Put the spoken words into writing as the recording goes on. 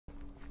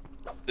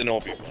Then it'll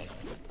be fun.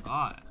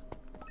 Ah,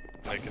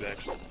 Make it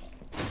actually.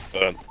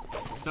 But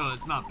so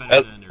it's not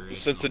better than the original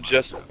since it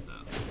just, Minecraft,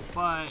 though.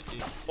 But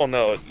it's... well,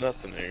 no,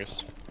 nothing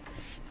is.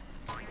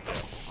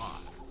 Ah,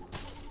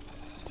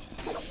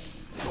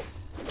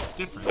 it's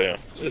different. But yeah,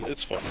 Jeez.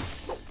 it's fun.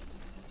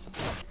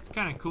 It's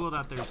kind of cool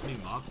that there's new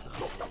mobs,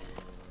 though.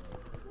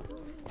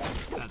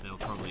 That they'll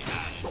probably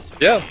add into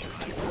Yeah.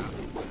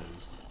 Minecraft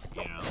because,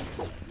 you know,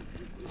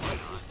 why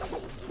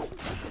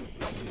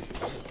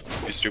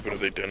not? Be stupid if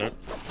they didn't.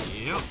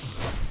 Yep.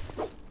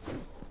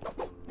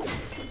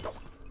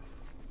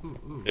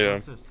 Ooh, Yeah.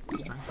 what's this?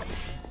 Strength potion.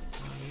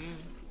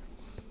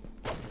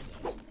 Oh,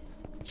 yeah.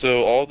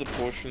 So all the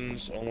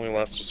potions only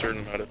last a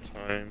certain amount of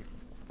time.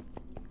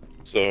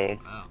 So,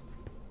 Wow.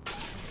 Makes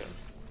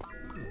sense.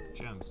 Ooh,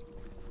 gems.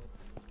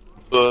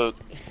 but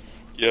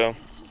yeah,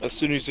 as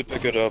soon as you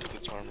pick it up, the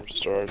timer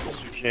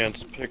starts. You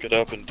can't pick it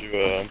up and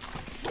do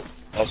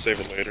I'll save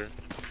it later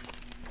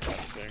kind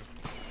of thing.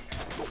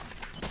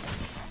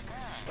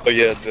 But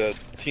yeah, the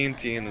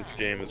TNT in this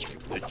game is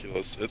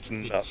ridiculous. It's The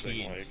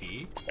nothing like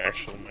TNT?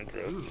 actual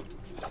Minecraft. Ooh.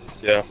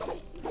 Yeah.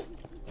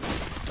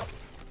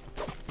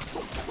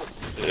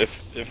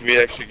 If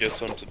we actually get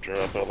some to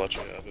drop, I'll let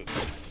you have it.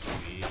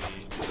 Sweet.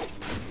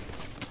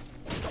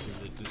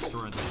 Does it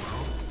destroy the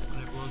world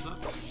when it blows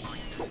up?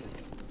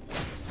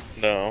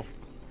 No,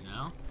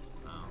 No?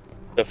 Oh.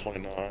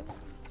 definitely not.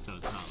 So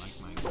it's not like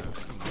Minecraft.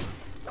 Come on.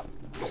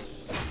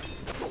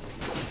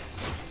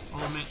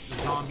 I'll admit, the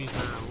zombies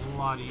are a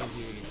lot easier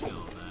to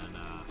kill than,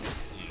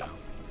 you know,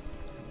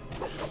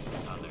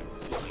 other,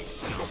 like,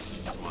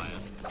 skeletons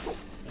wise.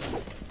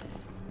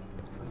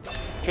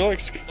 I feel like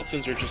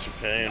skeletons are just a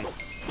pain.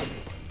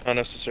 Not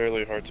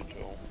necessarily hard to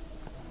kill.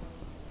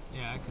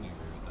 Yeah, I can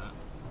agree with that.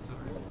 It's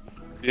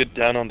alright. You get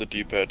down on the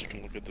D-pad, you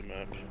can look at the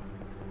map.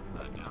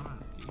 Down on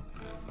the D-pad.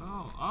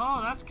 Oh,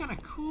 that's kind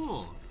of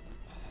cool.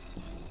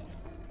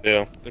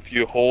 Yeah, if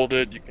you hold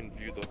it, you can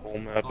view the whole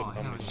map Oh, and how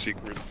hell many yeah.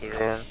 secrets there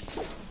are.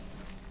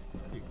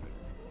 Creeper.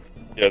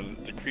 Yeah,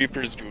 the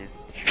creepers do a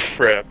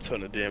crap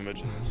ton of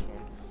damage in this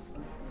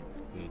one.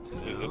 Good to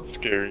know. It's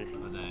scary.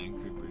 But then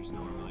creepers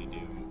normally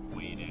do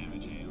way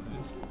damage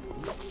anyways.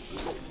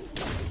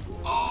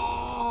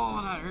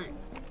 Oh, that hurt.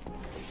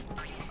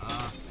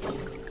 Oh,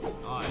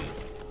 I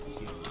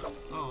healed up.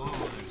 Oh,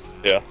 there's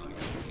that. Yeah.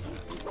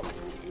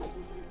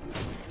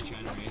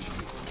 Generation.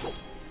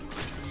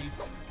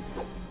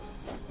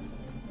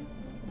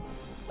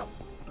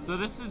 So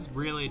this is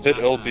really Hit just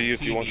LB a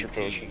if you want your PvP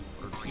potion.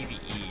 or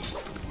PvE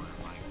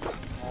for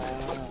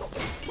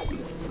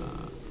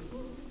Minecraft.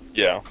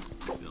 Yeah.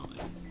 Building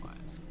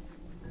wise.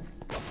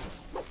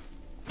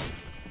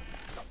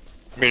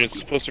 I mean, it's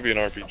supposed to be an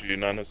RPG,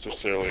 not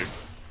necessarily,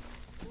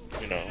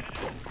 you know,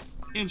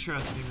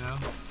 Interesting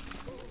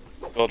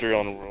though. build your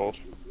own world.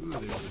 Ooh,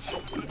 there's a sheep.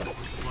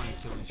 What's the point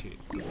of killing sheep?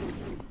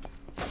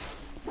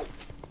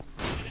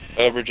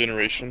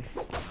 Regeneration.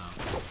 Oh,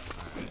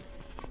 alright.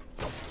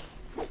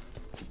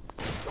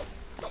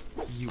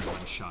 You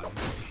one-shot him,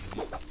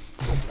 damn it.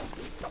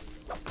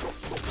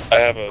 I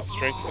have a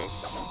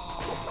strengthness.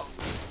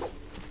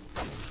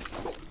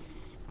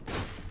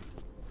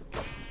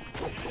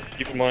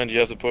 Keep in mind, he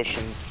has a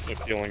potion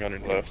of healing on your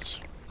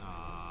left.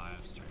 I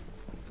have strength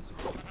as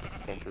well.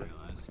 I didn't Bumper.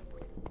 realize.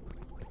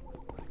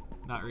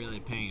 Not really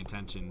paying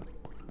attention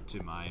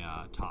to my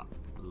top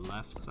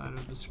left side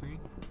of the screen,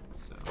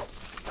 so.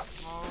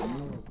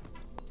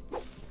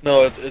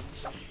 No,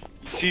 it's.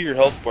 You see your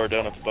health bar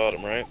down at the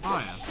bottom, right?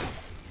 Oh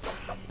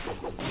yeah.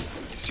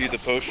 You see the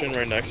potion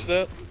right next to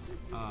that?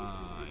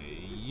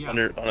 Yeah. On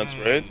its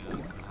Yeah, right?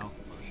 that's the health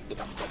potion.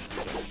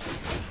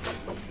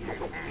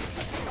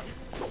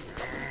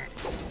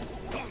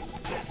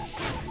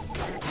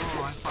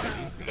 Oh, I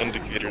fought these guys.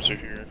 Indicators are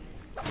here.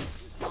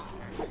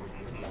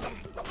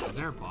 Is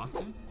there a boss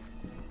dude?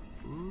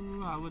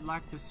 Ooh, I would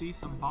like to see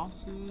some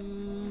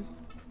bosses.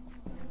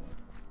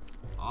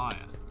 Oh yeah,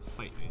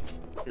 fight me.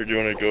 Or do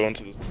you want to go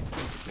into this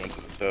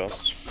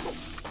house?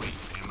 Wait,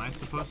 am I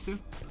supposed to?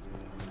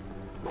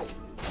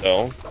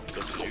 No, it's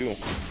up to you.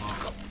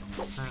 Well,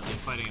 I'm currently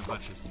fighting a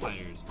bunch of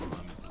spiders while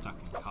I'm stuck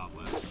in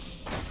cobweb.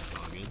 It's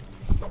all good.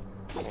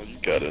 Well, you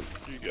got it.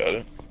 You got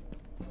it.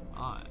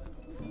 Oh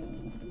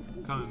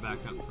yeah. Coming back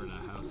up for the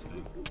house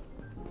thing.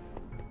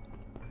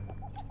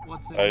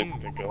 What's in I here?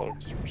 think I'll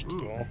research it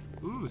all.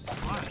 Ooh,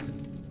 supplies.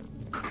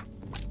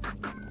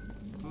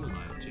 Ooh,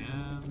 live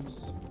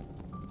gems.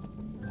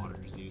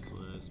 Water's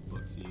useless,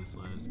 books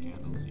useless,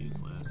 candles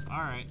useless.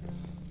 Alright.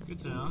 Good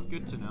to know,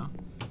 good to know.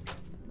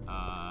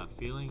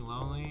 Feeling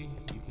lonely,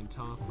 you can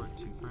teleport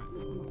to friends.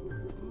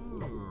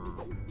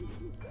 Ooh.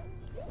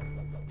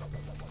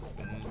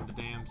 Spinning the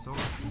damn sword.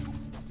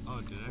 Oh,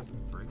 did I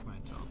break my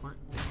teleport?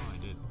 Oh, I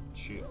did.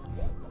 Shoot.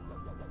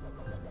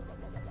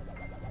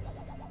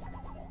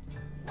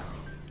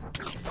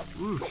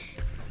 Whoosh.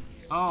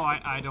 Oh,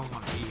 I don't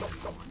want to be here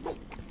anymore.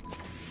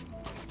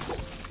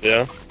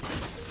 Yeah?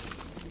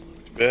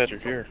 Too bad you're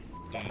here.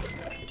 Damn.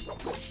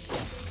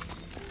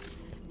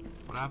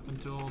 What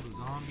happened to all the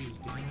zombies,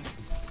 damn it?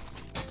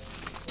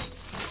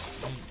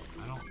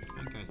 I don't I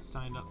think I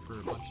signed up for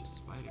a bunch of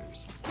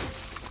spiders.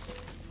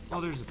 Oh,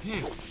 there's a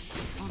pig.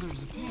 Oh,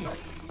 there's a pig.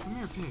 Come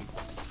here, pig.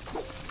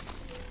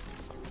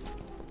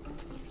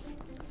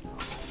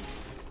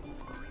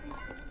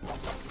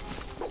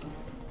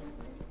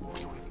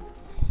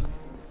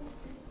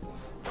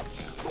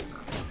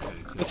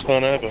 That's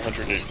fun, I have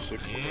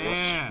 186.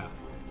 Yeah!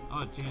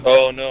 Oh, TNT.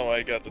 Oh no,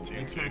 I got the You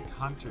TNT. picked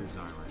Hunter's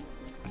armor.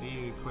 How do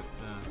you equip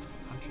the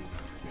Hunter's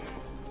armor?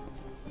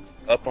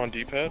 Up on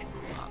D-pad?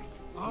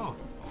 Oh,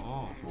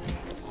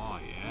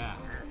 yeah.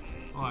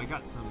 Oh, I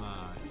got some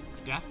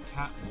death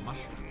cat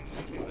mushrooms,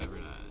 whatever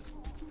that is.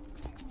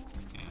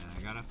 And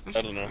I got a fish.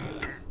 I don't know.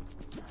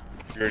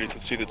 You ready to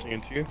see the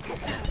TNT?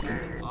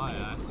 Oh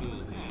yeah, I see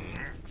the TNT.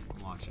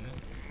 I'm watching it.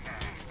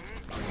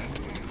 Okay,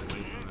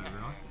 wait for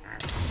everyone.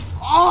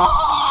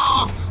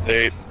 Oh!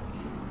 They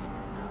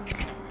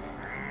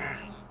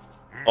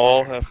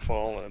all have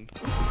fallen.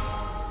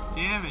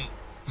 Damn it!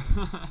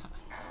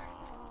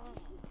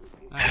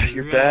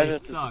 You're really bad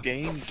at sucks. this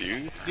game,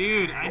 dude.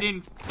 Dude, I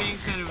didn't think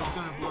that it was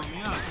gonna blow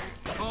me up.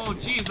 Oh,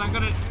 jeez, I'm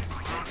gonna.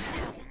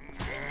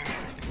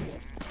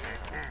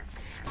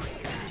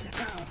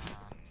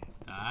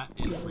 That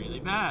is really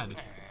bad.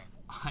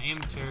 I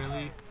am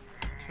terribly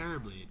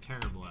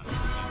terrible at this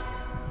game.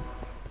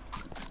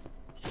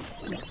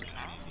 I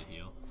need to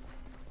heal.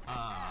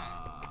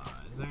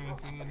 Is there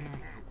anything in here?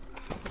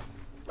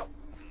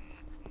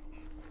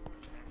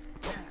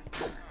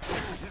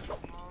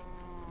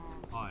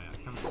 Oh yeah,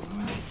 come here.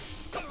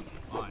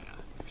 Oh yeah,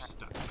 you're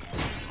stuck.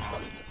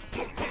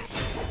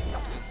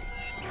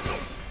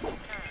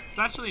 It's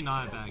actually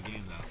not a bad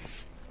game though.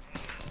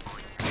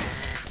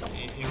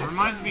 It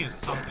reminds me of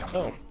something.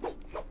 Oh.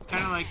 It's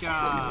kind of like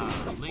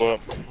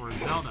Link or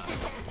Zelda.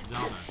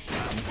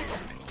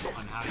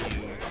 On how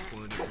you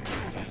explore different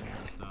regions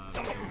and stuff,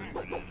 kill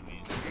different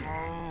enemies.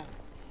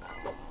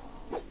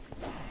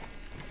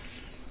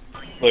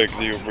 Like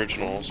the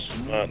originals,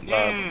 not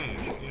Yeah,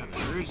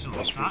 the original,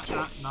 That's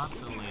not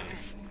the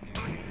latest.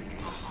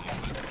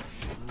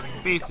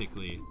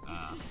 Basically,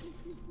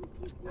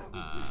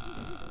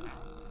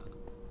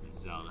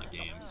 Zelda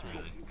games,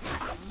 really.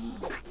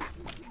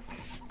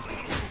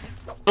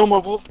 Oh, my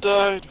wolf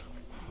died.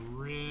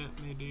 Rip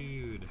me,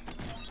 dude.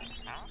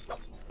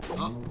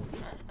 Oh,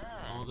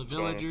 all the So,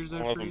 villagers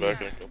I'll are have free. them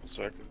back in a couple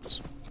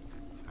seconds.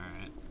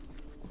 Alright.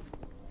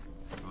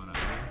 Going up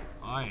here.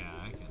 Oh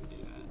yeah, I can do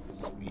that.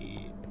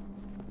 Sweet.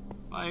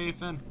 Bye,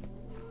 Ethan.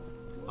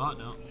 Oh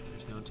no,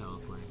 there's no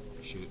teleporting.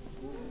 Shoot.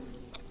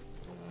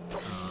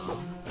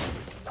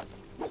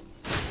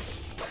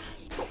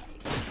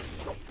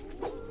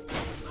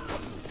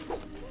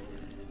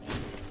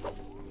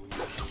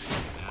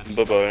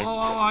 Bye-bye.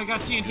 Oh, I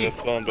got TNT. Have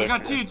fun I back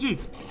got here. TNT.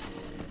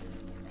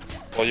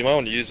 Well, you might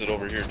want to use it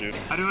over here, dude.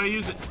 How do I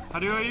use it? How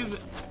do I use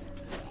it?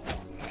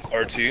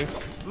 RT.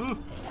 Ooh.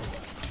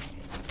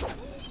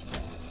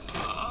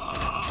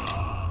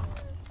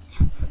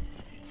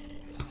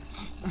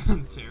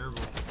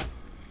 Terrible.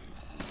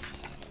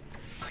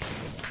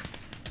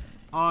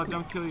 Oh,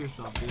 don't kill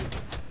yourself, dude.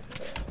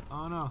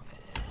 Oh no.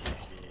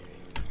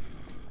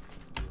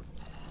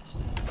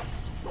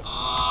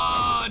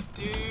 Oh,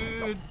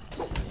 dude.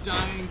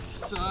 Dying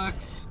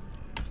sucks.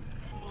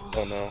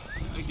 Oh no.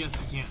 I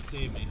guess you can't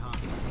save me, huh?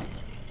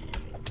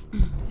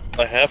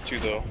 I have to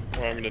though,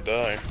 or I'm gonna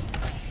die.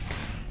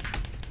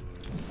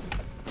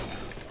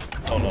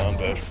 Oh no, I'm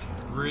dead.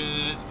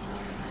 Rit.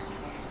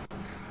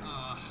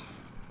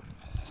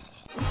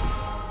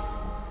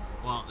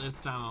 Well, this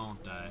time I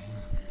won't die.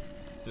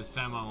 This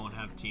time I won't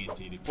have TNT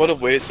to kill. What a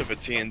waste of a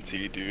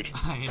TNT, dude.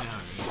 I know,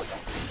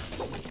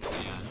 right?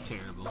 Yeah,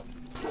 terrible.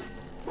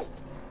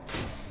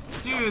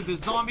 Dude, the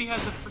zombie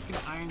has a freaking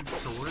iron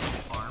sword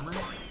and armor.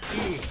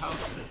 Dude, how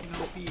freaking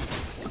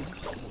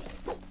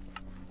OP.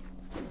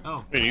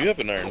 Oh. Hey, you have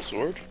an iron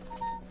sword.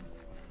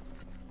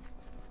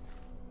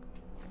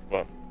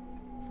 What?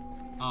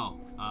 Oh,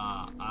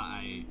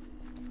 I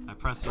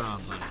pressed the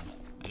wrong button.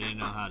 I didn't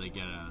know how to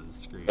get it out of the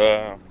screen.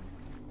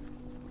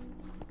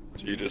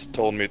 So you just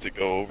told me to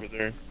go over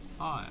there,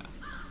 Oh yeah.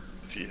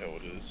 see how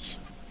it is.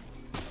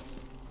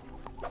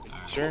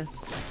 Alright. Sir?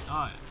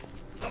 Oh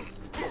yeah.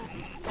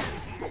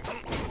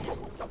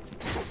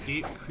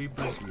 Escape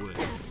Creeper's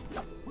Woods.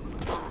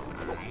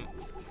 Alright.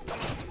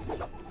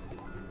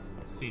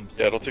 Seems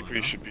Yeah, I don't simple think we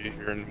enough. should be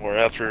here anymore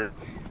after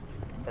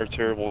our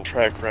terrible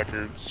track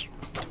records.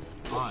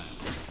 Oh,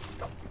 yeah.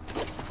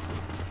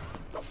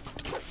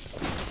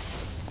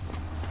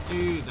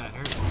 Dude, that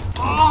hurt.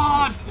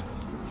 Oh!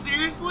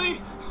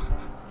 Seriously?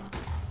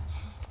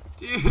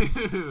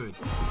 Dude!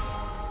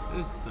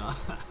 This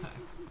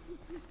sucks.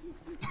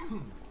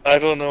 I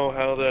don't know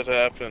how that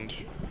happened.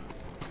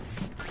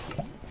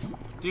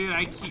 Dude,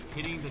 I keep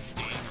hitting the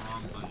damn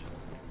wrong button.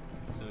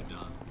 It's so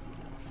dumb.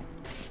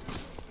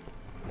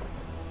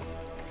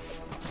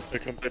 I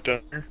come back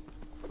down here.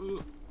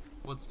 Ooh.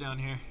 What's down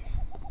here?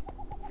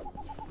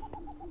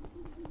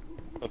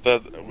 I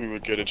thought we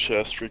would get a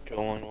chest for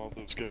killing all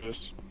those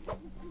guys.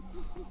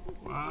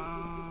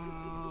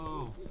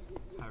 Wow.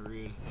 How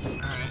rude.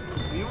 Alright.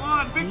 We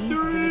won! These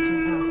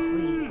villages are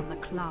free Victory! from the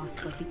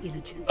clasp of the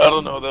Illagers. I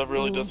don't know, that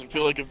really All doesn't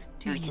feel like a thanks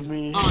victory to you.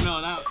 me. Oh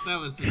no, that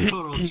was a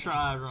total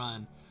try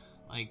run.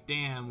 Like,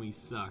 damn, we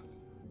suck.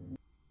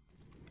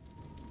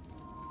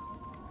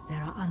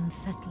 There are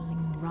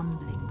unsettling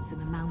rumblings in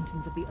the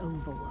mountains of the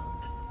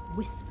overworld.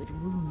 Whispered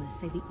rumors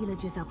say the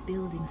Illagers are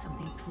building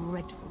something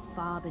dreadful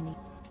far beneath.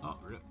 Oh,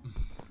 rip.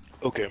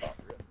 Okay.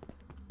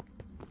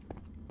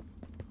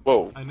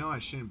 Whoa. I know I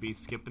shouldn't be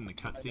skipping the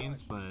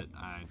cutscenes, but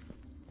I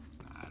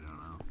don't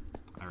know.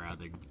 I'd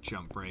rather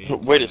jump right into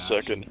Wait the a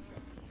second. action.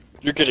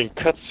 You're getting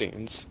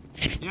cutscenes.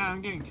 Yeah,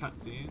 I'm getting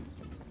cutscenes.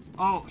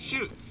 Oh,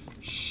 shoot!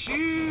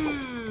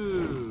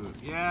 Shoot!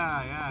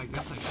 Yeah, I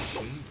guess I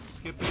shouldn't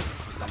skip it.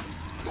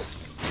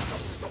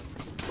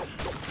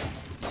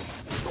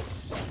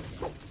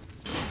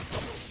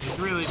 He's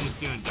really just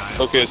doing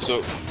dialogue. Okay, so...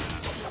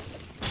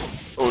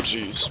 Oh,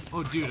 jeez.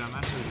 Oh, dude, I'm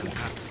actually doing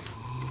that.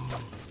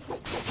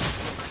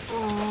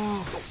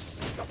 Oh.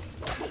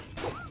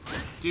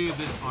 Dude,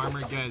 this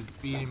armor guy's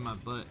beating my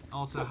butt.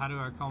 Also, how do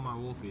I call my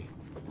wolfie?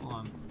 Hold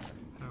on.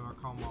 How do I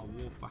call my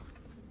wolf?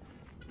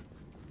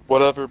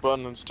 Whatever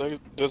button is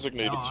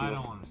designated No, to I you.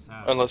 don't want to say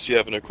it. Unless you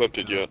haven't equipped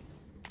it yet.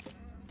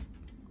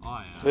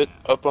 Oh, yeah. Hit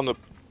up on the...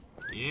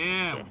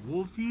 Yeah,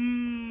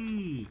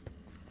 wolfie!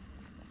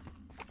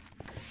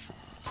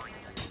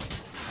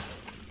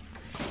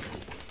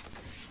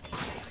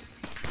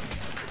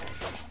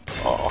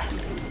 Aw.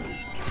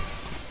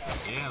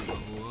 Yeah,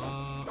 level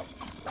up.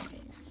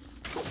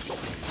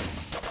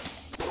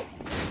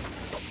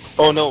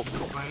 Oh no.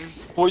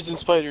 Spiders? Poison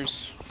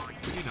spiders.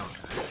 You know that.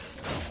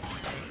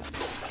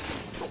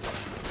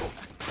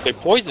 They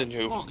poison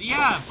you. Well,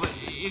 yeah, but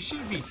it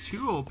shouldn't be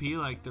too OP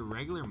like the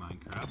regular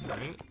Minecraft,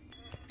 right?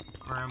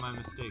 Or am I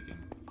mistaken?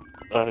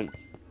 I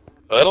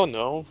don't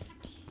know.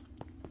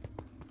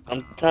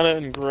 I'm kind of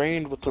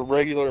ingrained with the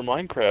regular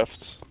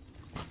Minecraft.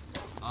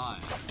 Ah,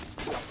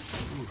 yeah.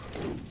 Ooh.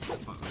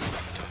 Fuck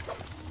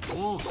with that.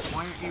 Wolves,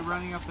 why aren't you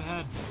running up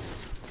ahead?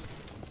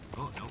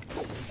 Oh, nope.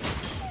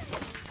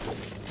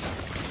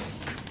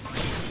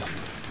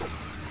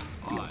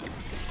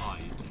 Oh,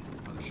 you did.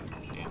 Oh, shit.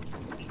 Damn.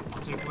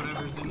 I'll take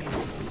whatever's in here.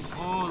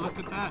 Oh, look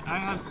at that. I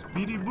have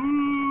speedy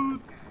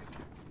boots!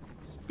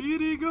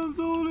 Speedy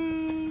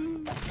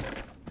Gonzales!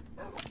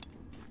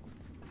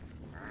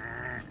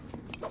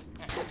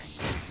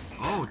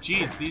 Oh,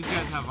 jeez, these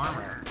guys have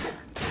armor.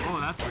 Oh,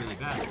 that's really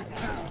bad.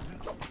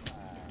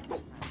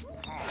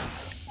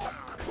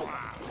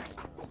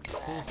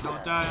 Wolf,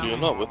 don't die on Yeah, me.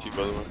 I'm not with you, by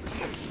the way.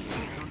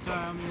 Don't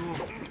die on me,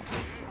 Wolf.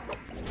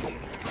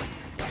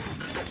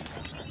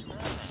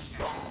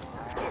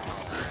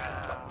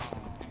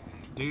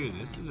 Dude,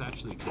 this is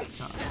actually kind of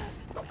tough.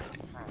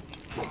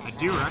 I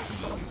do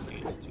recommend this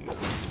game too.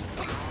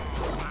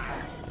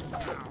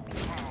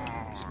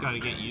 Just gotta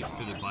get used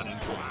to the button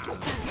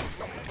concept.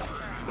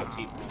 I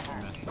keep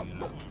messing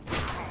it up.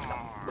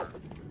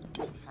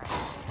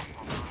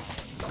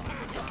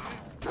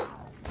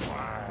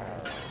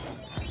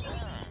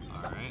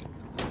 Alright.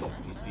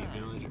 PC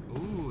Village.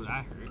 Ooh,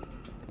 that hurt.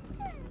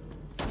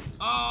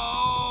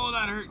 Oh,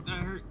 that hurt. That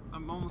hurt.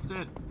 I'm almost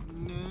dead.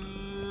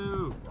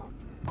 No.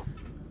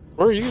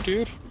 Where are you,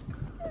 dude?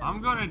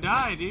 I'm gonna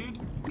die, dude.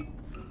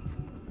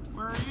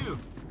 Where are you?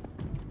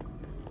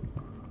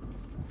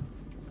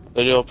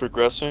 Are you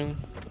progressing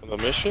on the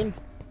mission?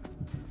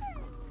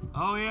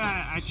 Oh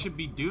yeah, I should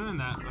be doing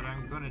that, but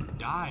I'm gonna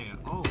die.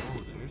 Oh,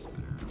 there's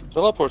better armor.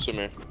 Teleport to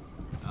me.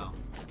 Oh. Hold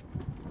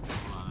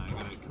on, I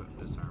gotta equip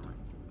this armor.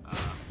 Oh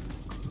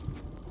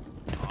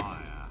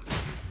yeah.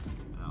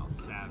 And I'll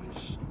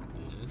savage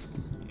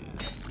this.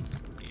 Yeah.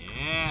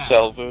 Yeah.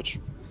 Salvage.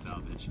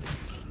 Salvage.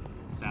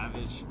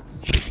 Savage.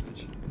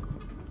 Savage.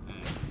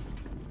 Hey.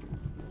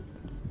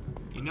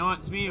 You know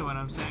it's me when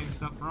I'm saying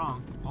stuff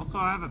wrong. Also,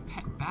 I have a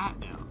pet bat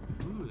now.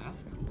 Ooh,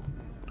 that's cool.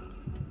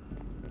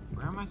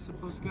 Where am I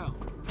supposed to go?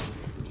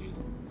 Jeez.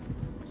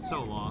 I'm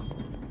so lost.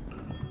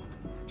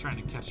 Trying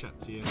to catch up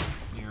to you.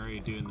 You're already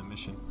doing the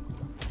mission.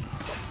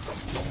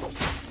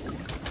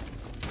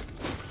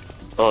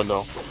 Oh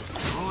no.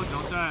 Oh,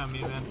 don't die on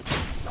me, man.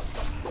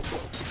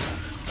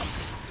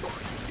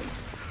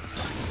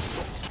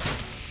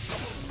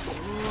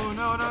 Oh,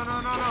 no, no,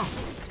 no, no, no.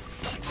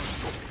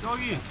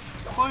 Doggy,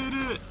 fight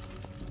it.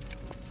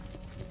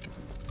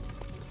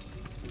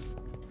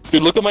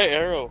 Dude, look at my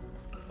arrow.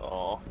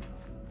 Aw.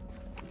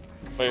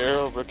 My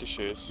arrow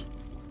ricochets.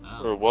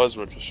 Oh, Or was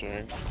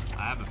ricocheting.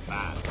 I have a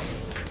bat.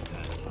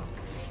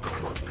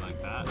 You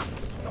like that?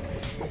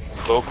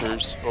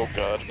 Vokers. Oh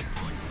god.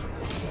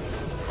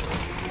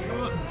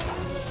 No!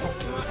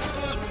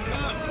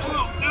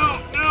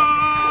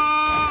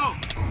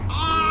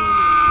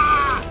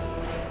 Ah!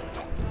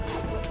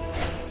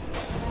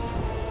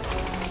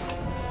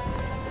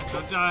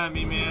 Don't die on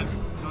me, man.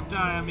 Don't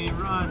die on me.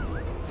 Run.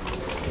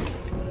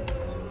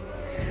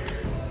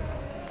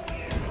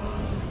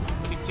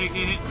 You can take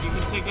it. You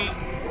can take it.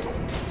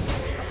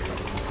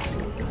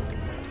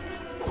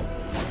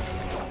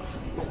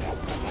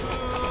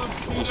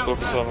 Just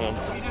focus on him.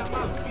 Beat him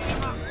up. Beat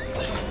him up.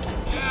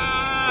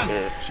 Yes!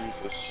 There,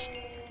 Jesus.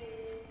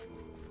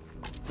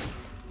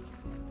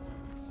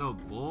 So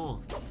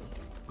bull.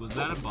 Was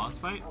that a boss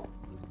fight?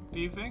 Do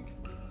you think?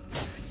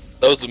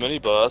 That was the mini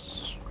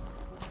boss.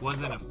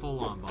 Wasn't a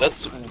full-on boss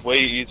That's fight. way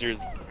easier.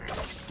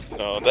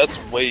 No, that's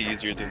way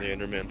easier than the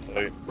Enderman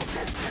fight.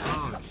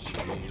 Oh,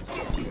 jeez.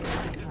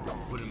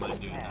 Wouldn't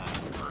mind doing that.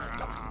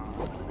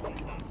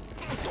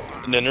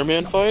 An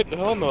Enderman fight?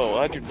 Hell no,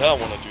 I do not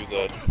want to do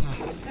that.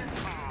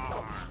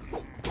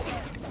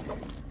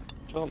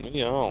 Tell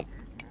me out.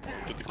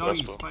 Get the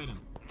Doggies, crossbow. fight him.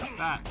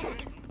 Back.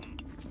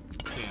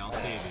 Okay, I'll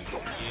save you.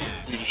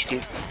 Yeah. Dude, you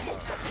should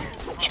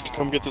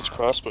come get this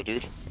crossbow,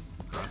 dude.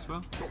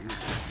 Crossbow?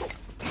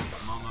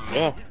 I'm on my way.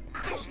 Yeah,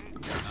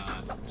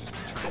 Just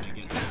trying to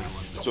get through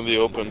once it's in the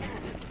open.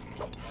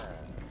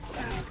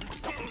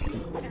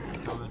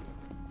 coming.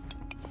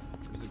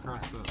 Where's the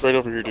crossbow? Right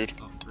over here, dude.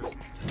 Oh, right.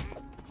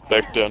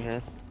 Back down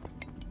here.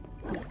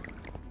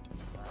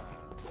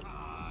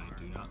 I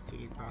do not see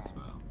the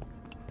crossbow.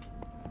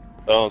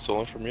 Oh, it's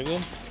only for me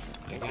then?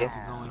 I Okay. guess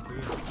it's only for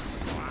you.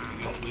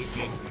 I guess loot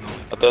case is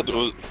only for I thought it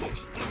was.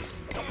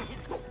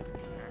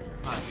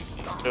 Not a big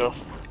deal. Yeah.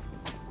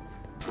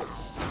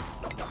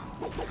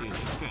 Dude,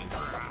 this guy's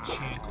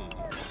enchanted.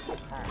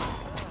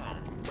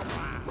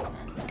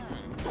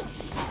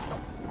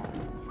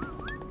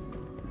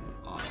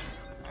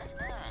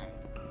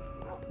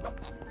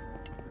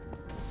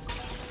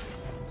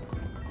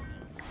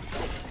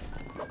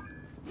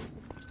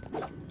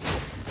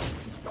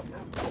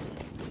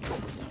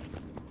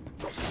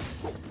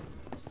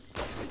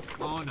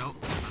 Oh no,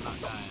 I'm not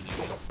dying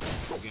again.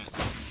 Forget.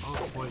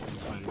 Oh, poison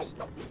spiders.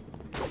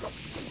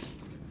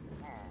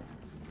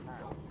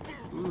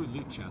 Ooh,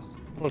 loot chest.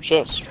 Oh,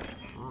 chest.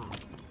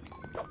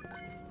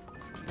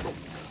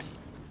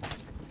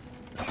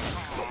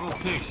 Oh,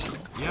 pig.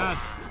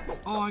 Yes.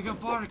 Oh, I got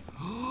bark.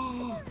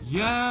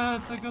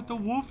 Yes, I got the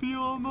wolfie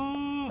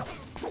armor.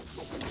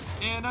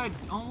 And I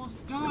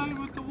almost died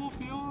with the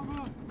wolfie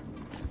armor.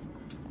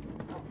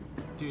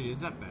 Dude, is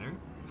that better?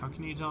 How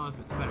can you tell if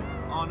it's better?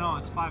 Oh no,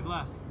 it's 5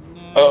 less.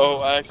 No. Uh-oh,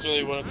 I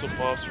accidentally went into the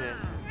boss room.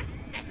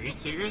 Are you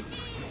serious?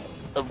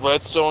 A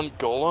redstone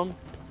golem?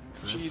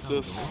 Redstone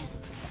Jesus.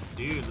 golem?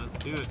 Dude, let's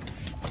do it.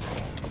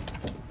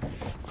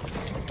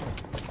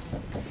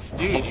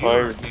 Dude, On you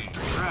fire. are getting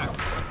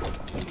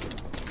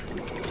wrecked.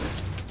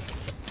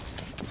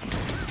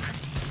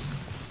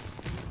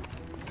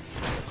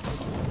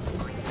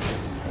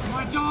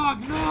 My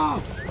dog,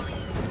 no!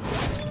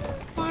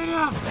 Fight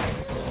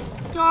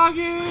him!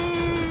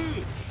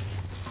 Doggy!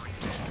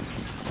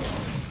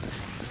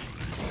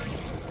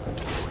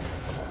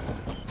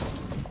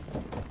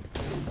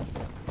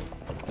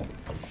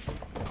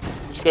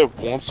 This guy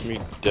wants me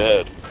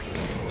dead.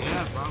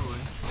 Yeah, probably.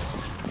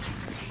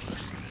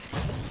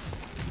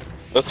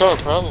 That's not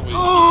a problem, he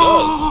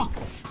Oh!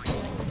 does.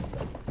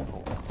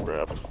 Oh,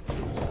 crap.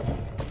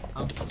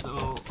 I'm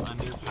so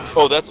underpowered.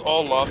 Oh, that's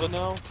all lava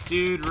now?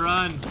 Dude,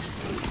 run!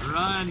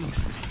 Run!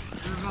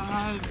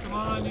 Revive! Come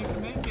on, you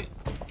can make it!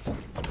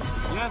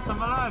 Yes, I'm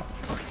alive!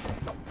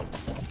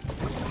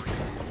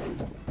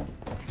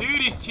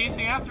 Dude, he's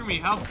chasing after me!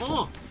 How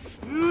full!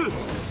 Ugh.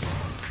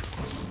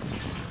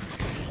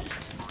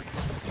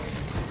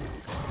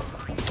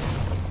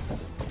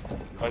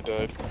 I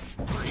died.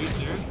 Are you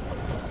serious?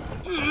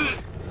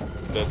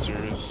 That's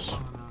serious. Oh,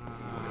 no.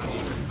 How do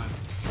you revive?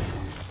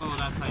 Oh,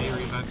 that's how you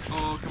revive.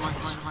 Oh, come on.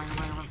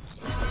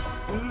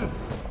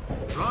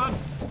 Run!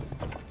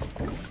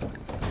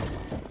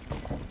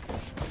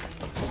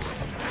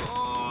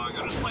 Oh, I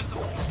gotta slice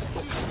him.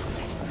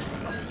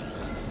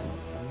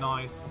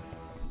 Nice.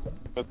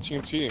 Got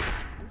TNT.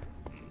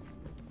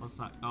 Let's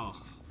not.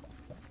 Oh.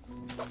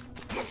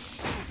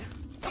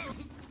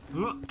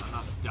 I'm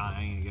not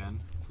dying again.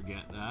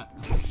 Forget that.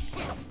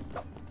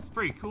 It's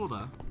pretty cool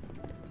though.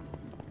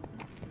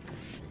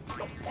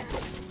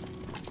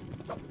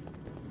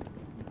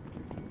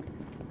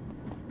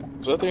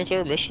 Is that the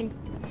entire mission?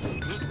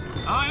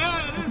 Oh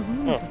yeah, it So the is.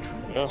 runes Oh, are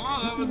true. yeah.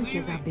 Oh, that The was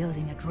villagers easy. are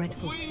building a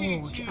dreadful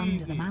Way forge too under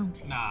easy. the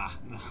mountain. Nah,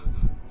 no.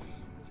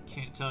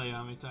 Can't tell you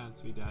how many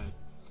times we died.